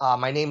talks.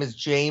 My name is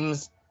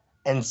James,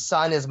 and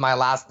Sun is my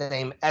last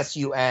name,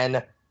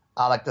 SUN,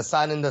 like the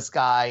sun in the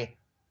sky.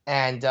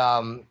 And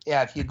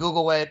yeah, if you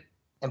Google it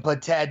and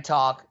put TED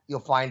Talk, you'll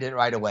find it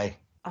right away.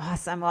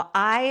 Awesome. Well,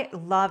 I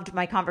loved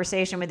my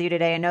conversation with you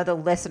today. I know the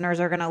listeners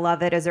are going to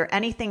love it. Is there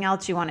anything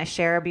else you want to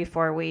share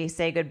before we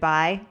say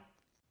goodbye?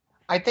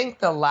 I think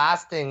the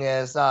last thing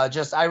is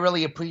I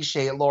really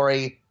appreciate,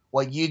 Lori,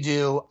 what you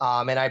do.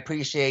 And I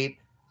appreciate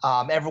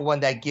everyone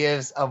that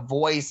gives a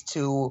voice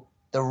to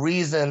the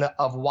reason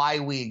of why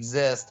we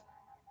exist.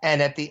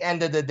 And at the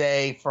end of the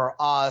day, for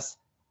us,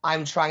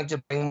 I'm trying to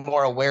bring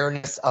more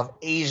awareness of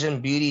Asian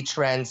beauty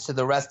trends to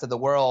the rest of the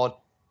world,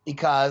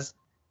 because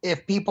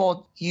if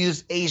people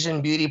use Asian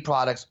beauty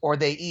products or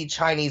they eat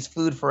Chinese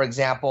food, for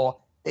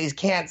example, they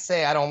can't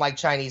say, I don't like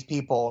Chinese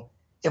people.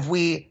 If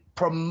we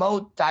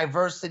promote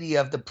diversity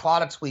of the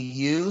products we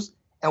use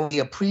and we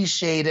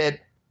appreciate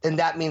it, then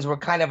that means we're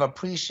kind of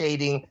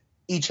appreciating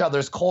each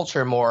other's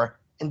culture more.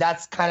 And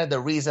that's kind of the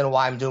reason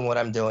why I'm doing what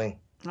I'm doing.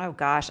 Oh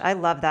gosh, I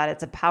love that.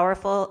 It's a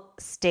powerful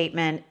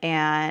statement,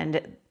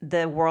 and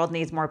the world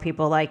needs more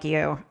people like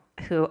you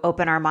who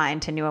open our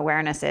mind to new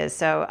awarenesses.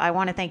 So I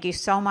want to thank you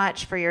so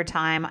much for your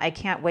time. I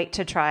can't wait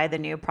to try the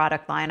new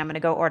product line. I'm going to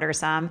go order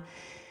some,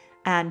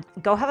 and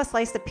go have a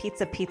slice of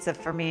pizza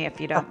for me if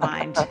you don't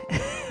mind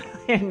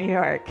in New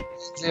York.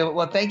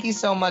 Well, thank you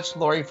so much,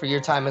 Lori, for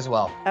your time as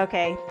well.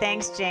 Okay.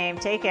 Thanks,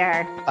 James. Take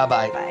care.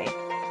 Bye-bye. Bye.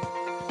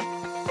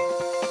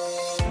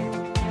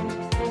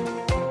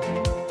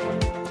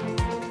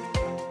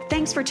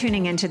 Thanks for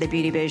tuning into the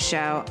Beauty Biz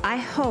Show. I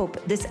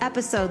hope this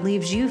episode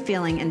leaves you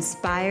feeling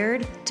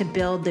inspired to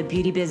build the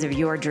beauty biz of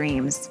your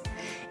dreams.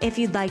 If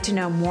you'd like to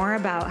know more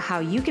about how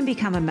you can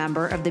become a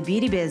member of the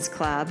Beauty Biz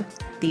Club,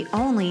 the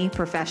only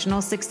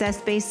professional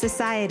success-based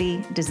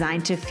society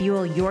designed to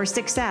fuel your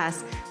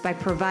success by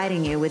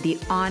providing you with the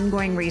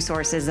ongoing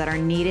resources that are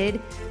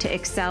needed to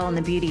excel in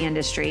the beauty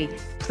industry,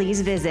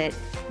 please visit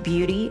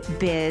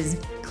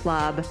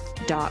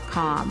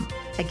beautybizclub.com.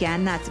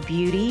 Again, that's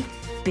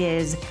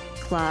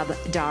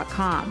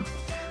beautybizclub.com.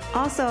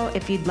 Also,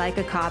 if you'd like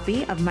a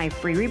copy of my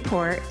free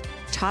report,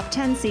 Top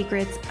 10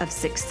 Secrets of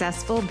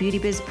Successful Beauty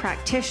Biz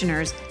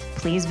Practitioners,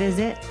 please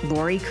visit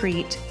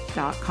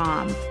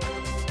lauriecrete.com.